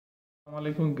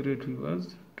Assalamualaikum great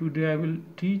viewers. Today I will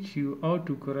teach you how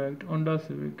to correct Honda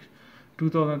Civic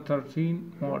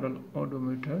 2013 model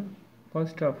odometer.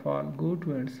 First of all, go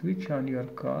to and switch on your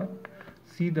car.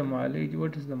 See the mileage.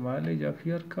 What is the mileage of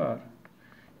your car?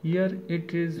 Here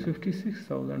it is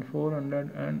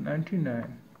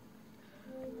 56,499.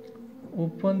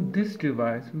 Open this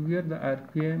device where the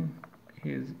RPM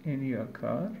is in your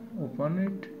car. Open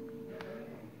it.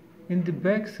 In the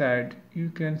back side you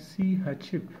can see a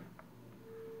chip.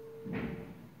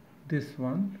 This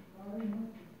one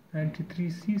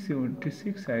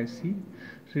 93C76 IC.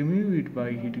 Remove it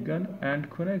by heat gun and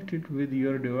connect it with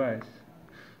your device.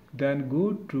 Then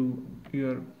go to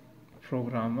your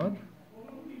programmer,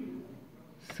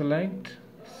 select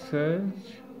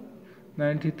search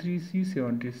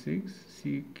 93C76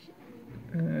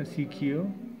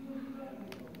 CQ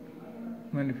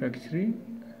manufacturing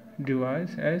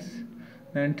device as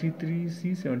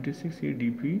 93C76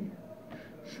 ADP.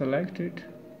 Select it,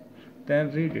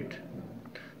 then read it.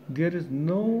 There is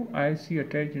no IC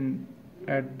attached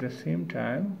at the same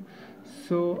time,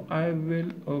 so I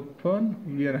will open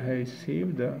where I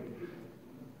save the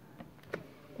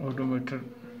odometer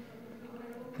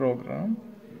program.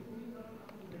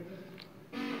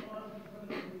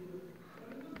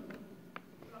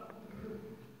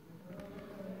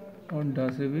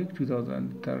 Honda Civic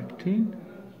 2013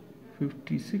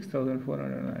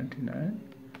 56,499.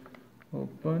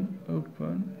 Open.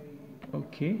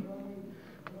 Okay,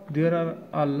 there are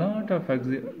a lot of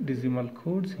decimal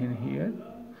codes in here,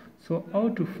 so how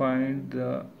to find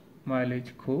the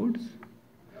mileage codes?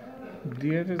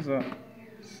 There is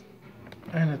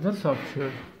another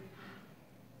software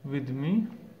with me.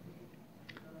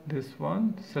 This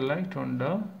one, select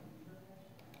Honda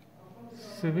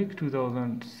Civic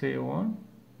 2007.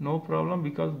 No problem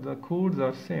because the codes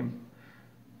are same.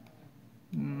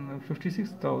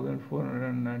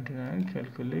 56,499.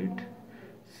 Calculate,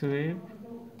 save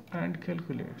and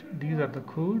calculate. These are the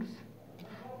codes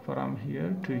from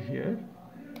here to here.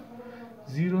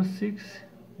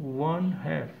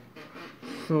 061F.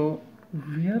 So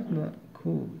where the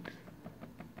codes?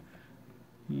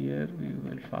 Here we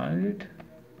will find it.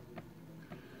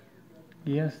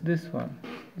 Yes, this one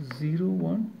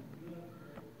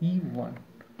 01E1.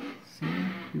 See,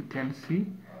 you can see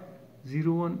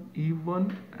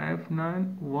 01E1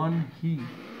 F9 1E.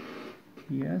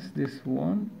 Yes, this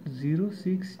one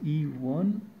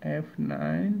 06E1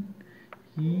 F9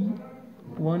 E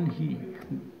 1E.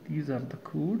 These are the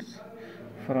codes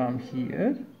from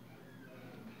here.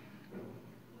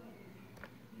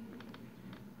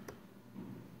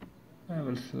 I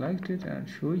will select it and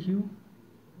show you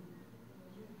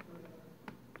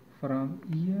from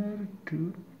year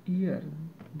to year.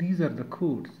 These are the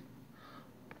codes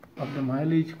of the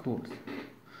mileage codes.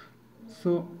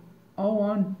 So I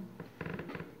want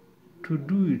to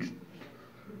do it.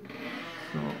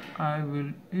 So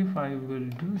if I will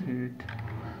do it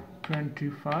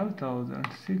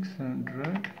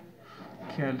 25,600.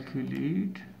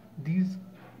 Calculate these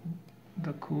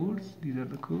the codes. These are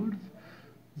the codes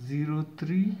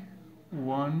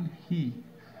 031E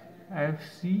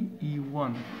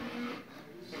FCE1.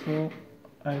 So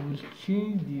I will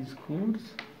change these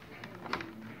codes.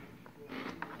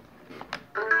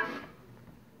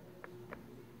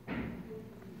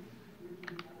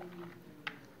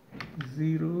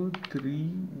 Zero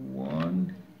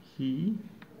 31 E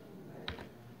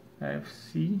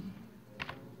FC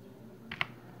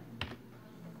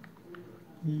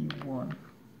E1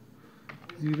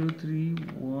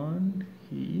 031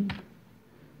 E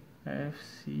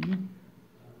FC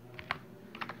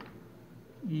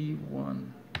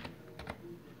E1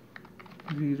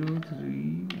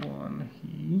 031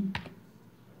 E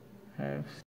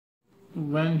FC.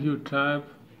 When you type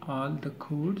all the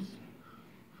codes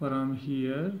from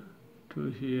here to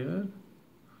here,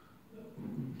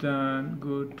 then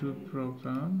go to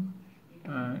program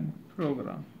and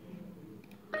program.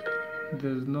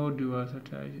 There's no device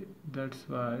attached, that's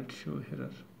why it shows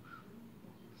error.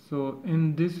 So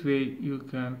in this way you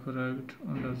can correct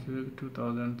Honda Civic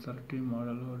 2013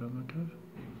 model odometer.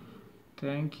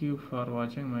 Thank you for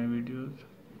watching my videos.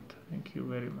 Thank you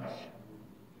very much.